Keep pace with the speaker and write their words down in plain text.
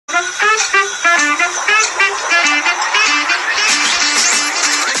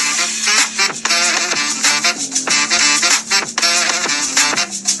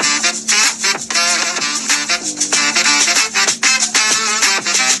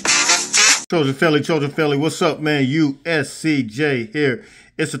Trojan Philly, what's up, man? USCJ here.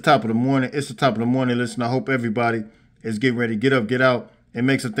 It's the top of the morning. Listen, I hope everybody is getting ready to get up, get out, and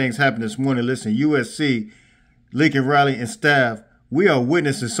make some things happen this morning. Listen, USC, Lincoln Riley, and staff, we are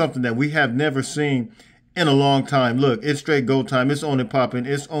witnessing something that we have never seen in a long time. Look, it's straight go time. It's only popping.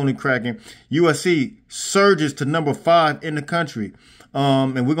 It's only cracking. USC surges to number 5 in the country.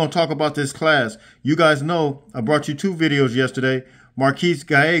 And we're going to talk about this class. You guys know I brought you 2 videos yesterday. Marquise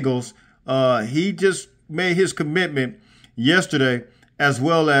Gallegos, he just made his commitment yesterday, as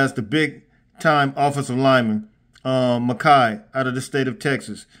well as the big-time offensive lineman, Mekhi, out of the state of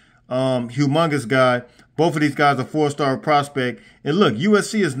Texas. Humongous guy. Both of these guys are 4-star prospect. And look,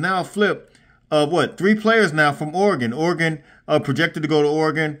 USC is now flipped, 3 players now from Oregon. Oregon projected to go to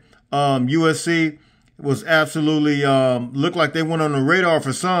Oregon. USC was absolutely, looked like they went on the radar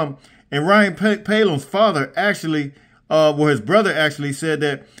for some. And Ryan Palin's father actually, his brother actually said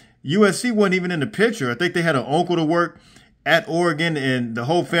that USC wasn't even in the picture. I think they had an uncle to work at Oregon, and the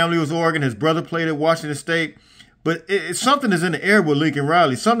whole family was Oregon. His brother played at Washington State. But something is in the air with Lincoln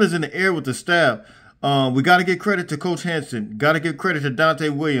Riley. Something is in the air with the staff. We got to give credit to Coach Henson. Got to give credit to Dante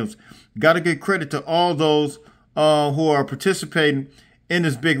Williams. Got to give credit to all those who are participating in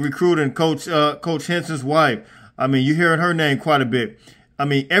this big recruiting. Coach Henson's wife. I mean, you're hearing her name quite a bit. I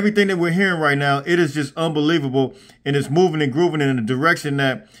mean, everything that we're hearing right now, it is just unbelievable, and it's moving and grooving in the direction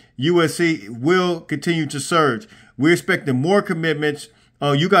that USC will continue to surge. We're expecting more commitments.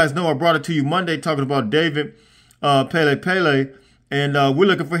 You guys know I brought it to you Monday talking about David Pele, and we're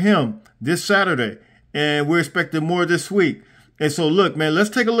looking for him this Saturday, and we're expecting more this week. And so, look, man, let's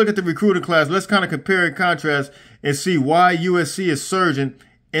take a look at the recruiting class. Let's kind of compare and contrast and see why USC is surging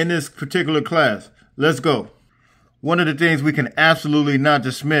in this particular class. Let's go. One of the things we can absolutely not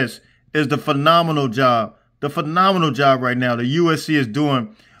dismiss is the phenomenal job right now that USC is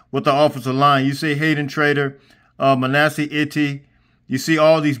doing with the offensive line. You see Hayden Trader, Manasseh Itti. You see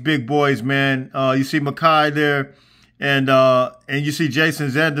all these big boys, man. You see Mekhi there, and you see Jason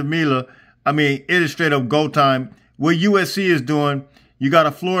Zandamila. I mean, it is straight up go time. What USC is doing, you got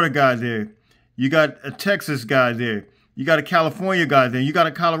a Florida guy there. You got a Texas guy there. You got a California guy there. You got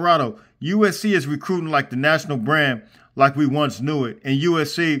a Colorado. USC is recruiting like the national brand, like we once knew it. And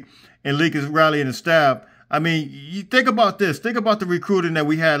USC and Lincoln Riley and the staff, I mean, you think about this. Think about the recruiting that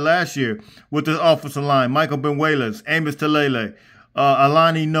we had last year with the offensive line. Michael Benuelas, Amos Talele,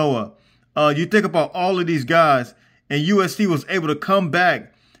 Alani Noah. You think about all of these guys, and USC was able to come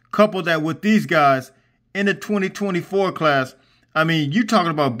back, couple that with these guys in the 2024 class. I mean, you're talking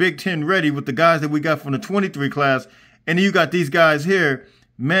about Big Ten ready with the guys that we got from the 23 class, and then you got these guys here.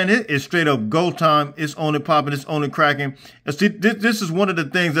 Man, it is straight up go time. It's on and popping. It's on and cracking. And see, this is one of the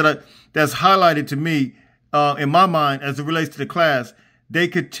things that's highlighted to me in my mind as it relates to the class. They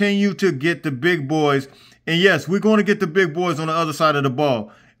continue to get the big boys. And yes, we're going to get the big boys on the other side of the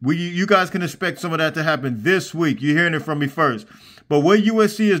ball. You guys can expect some of that to happen this week. You're hearing it from me first. But what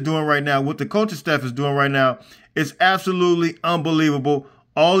USC is doing right now, what the coaching staff is doing right now, is absolutely unbelievable.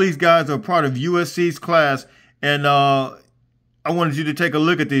 All these guys are part of USC's class. And I wanted you to take a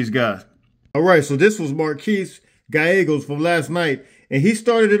look at these guys. All right, so this was Marquise Gallegos from last night, and he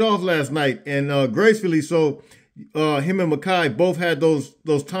started it off last night, and gracefully so. Him and Mekhi both had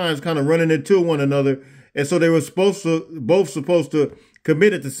those times kind of running into one another, and so they were both supposed to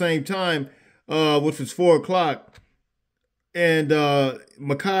commit at the same time, which was 4 o'clock. And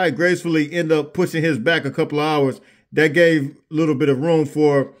Mekhi gracefully ended up pushing his back a couple of hours. That gave a little bit of room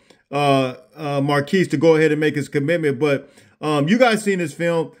for Marquise to go ahead and make his commitment, but. You guys seen this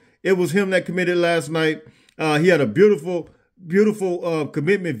film. It was him that committed last night. He had a beautiful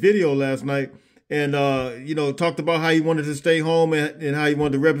commitment video last night, and talked about how he wanted to stay home and how he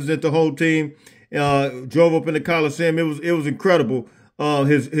wanted to represent the whole team. Drove up in the Coliseum. It was incredible,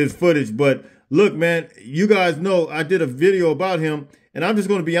 his footage. But look, man, you guys know I did a video about him, and I'm just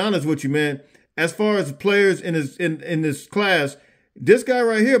going to be honest with you, man. As far as players in this class, this guy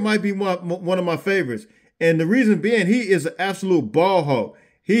right here might be one of my favorites. And the reason being, he is an absolute ball hawk.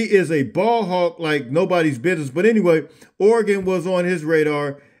 He is a ball hawk like nobody's business. But anyway, Oregon was on his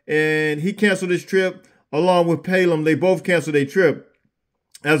radar, and he canceled his trip along with Palin. They both canceled their trip.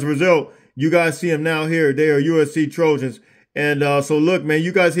 As a result, you guys see him now here. They are USC Trojans. And so, look, man,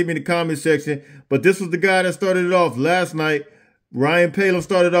 you guys hit me in the comment section. But this was the guy that started it off last night. Ryan Palin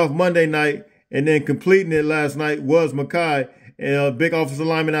started off Monday night, and then completing it last night was Mekhi. big offensive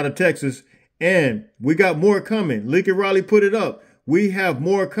lineman out of Texas. And we got more coming. Lincoln Riley put it up. We have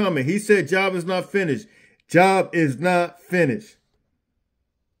more coming. He said job is not finished. Job is not finished.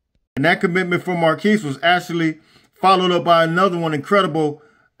 And that commitment from Marquise was actually followed up by another one, incredible,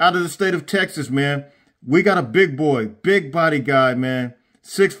 out of the state of Texas, man. We got a big boy, big body guy, man.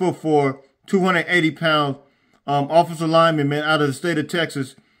 6'4", 280 pounds, offensive lineman, man, out of the state of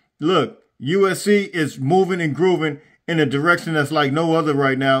Texas. Look, USC is moving and grooving in a direction that's like no other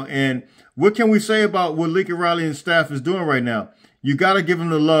right now. And what can we say about what Lincoln Riley and staff is doing right now? You got to give them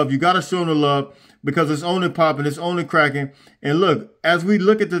the love. You got to show them the love because it's only popping. It's only cracking. And look, as we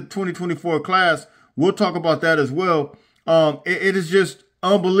look at the 2024 class, we'll talk about that as well. It is just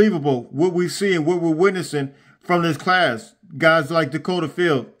unbelievable what we see and what we're witnessing from this class. Guys like Dakota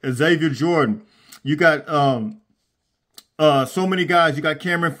Field, Xavier Jordan. You got so many guys. You got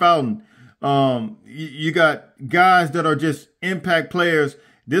Cameron Fountain. You got guys that are just impact players.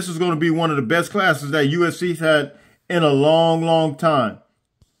 This is going to be one of the best classes that USC's had in a long, long time.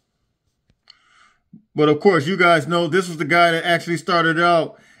 But of course, you guys know this was the guy that actually started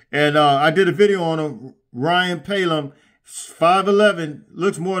out. And I did a video on him, Ryan Palum, 5'11",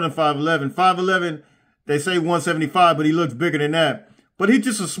 looks more than 5'11". 5'11", they say 175, but he looks bigger than that. But he's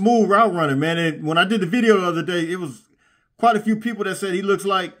just a smooth route runner, man. And when I did the video the other day, it was quite a few people that said he looks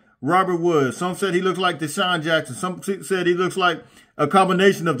like Robert Woods. Some said he looks like Deshaun Jackson. Some said he looks like a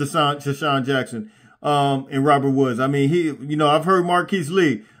combination of Deshaun Jackson and Robert Woods. I mean, I've heard Marquise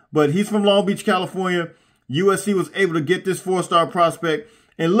Lee, but he's from Long Beach, California. USC was able to get this 4-star prospect.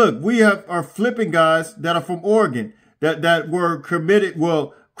 And look, we are flipping guys that are from Oregon that were committed.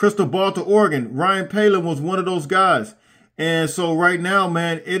 Well, crystal ball to Oregon. Ryan Palum was one of those guys. And so right now,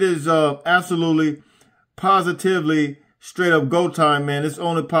 man, it is absolutely, positively straight up go time, man. It's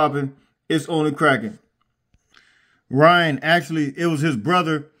only popping. It's only cracking. Ryan, actually, it was his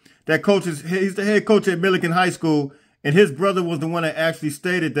brother that coaches. He's the head coach at Milliken High School. And his brother was the one that actually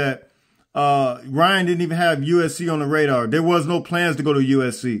stated that Ryan didn't even have USC on the radar. There was no plans to go to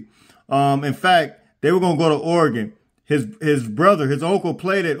USC. In fact, they were going to go to Oregon. His brother, his uncle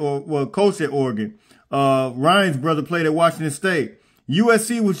played coached at Oregon. Ryan's brother played at Washington State.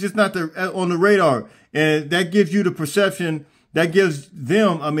 USC was just not on the radar. And that gives you the perception, that gives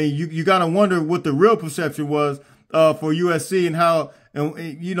them, I mean, you got to wonder what the real perception was for USC and how,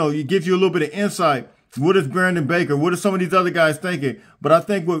 it gives you a little bit of insight. What is Brandon Baker? What are some of these other guys thinking? But I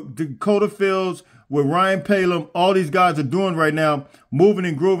think what Dakota Fields, what Ryan Palum, all these guys are doing right now, moving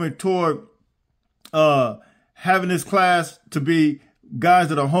and grooving toward having this class to be guys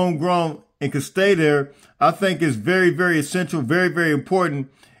that are homegrown and can stay there, I think is very, very essential, very, very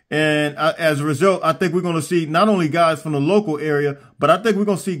important. And as a result, I think we're going to see not only guys from the local area, but I think we're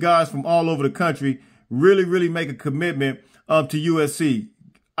going to see guys from all over the country really, really make a commitment to USC.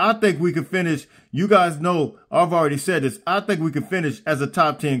 I think we can finish. You guys know, I've already said this. I think we can finish as a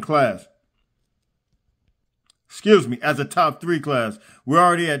top 10 class. Excuse me, as a top 3 class. We're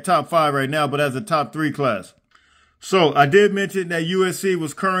already at top 5 right now, but as a top 3 class. So I did mention that USC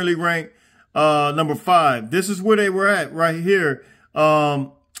was currently ranked number 5. This is where they were at right here.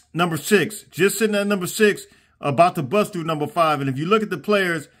 Number 6, just sitting at number 6, about to bust through number 5. And if you look at the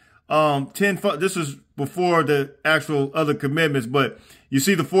players, this is before the actual other commitments, but you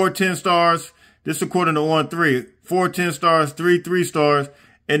see the 4 10-stars. This is according to On3. 4 10-stars, 3 3-stars,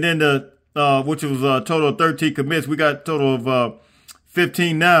 and then which was a total of 13 commits. We got a total of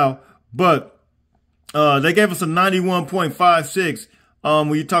 15 now, but they gave us a 91.56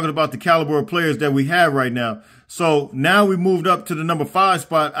 when you're talking about the caliber of players that we have right now. So now we moved up to the number 5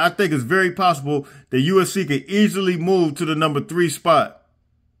 spot. I think it's very possible that USC could easily move to the number 3 spot.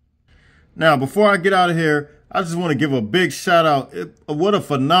 Now, before I get out of here, I just want to give a big shout out. What a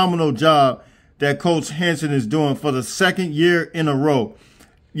phenomenal job that Coach Henson is doing for the 2nd year in a row.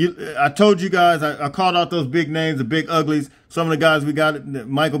 I told you guys, I called out those big names, the big uglies. Some of the guys we got,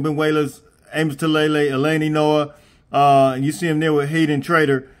 Michael Benuelas, Amos Talele, Eleni Noah. And you see him there with Hayden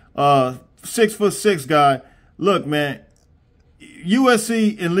Trader, 6'6" guy. Look, man,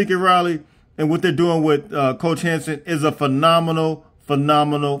 USC and Lincoln Riley and what they're doing with Coach Henson is a phenomenal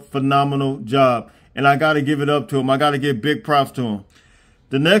job. And I got to give it up to him. I got to give big props to him.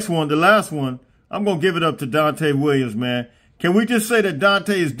 The next one, the last one, I'm going to give it up to Dante Williams, man. Can we just say that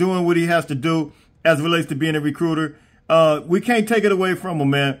Dante is doing what he has to do as it relates to being a recruiter? We can't take it away from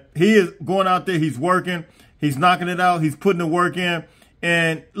him, man. He is going out there. He's working. He's knocking it out. He's putting the work in.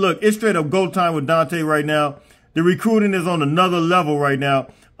 And look, it's straight up go time with Dante right now. The recruiting is on another level right now.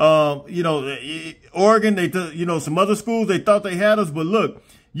 Oregon, some other schools, they thought they had us. But look,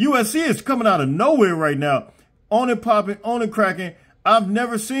 USC is coming out of nowhere right now. on and popping, on and cracking. I've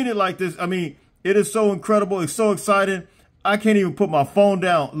never seen it like this. I mean, it is so incredible. It's so exciting. I can't even put my phone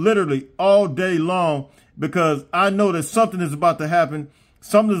down literally all day long because I know that something is about to happen.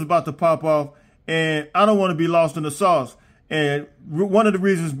 Something is about to pop off, and I don't want to be lost in the sauce. And one of the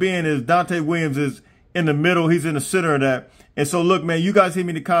reasons being is Donte Williams is in the middle. He's in the center of that. And so, look, man, you guys hit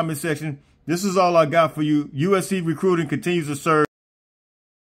me in the comment section. This is all I got for you. USC recruiting continues to serve.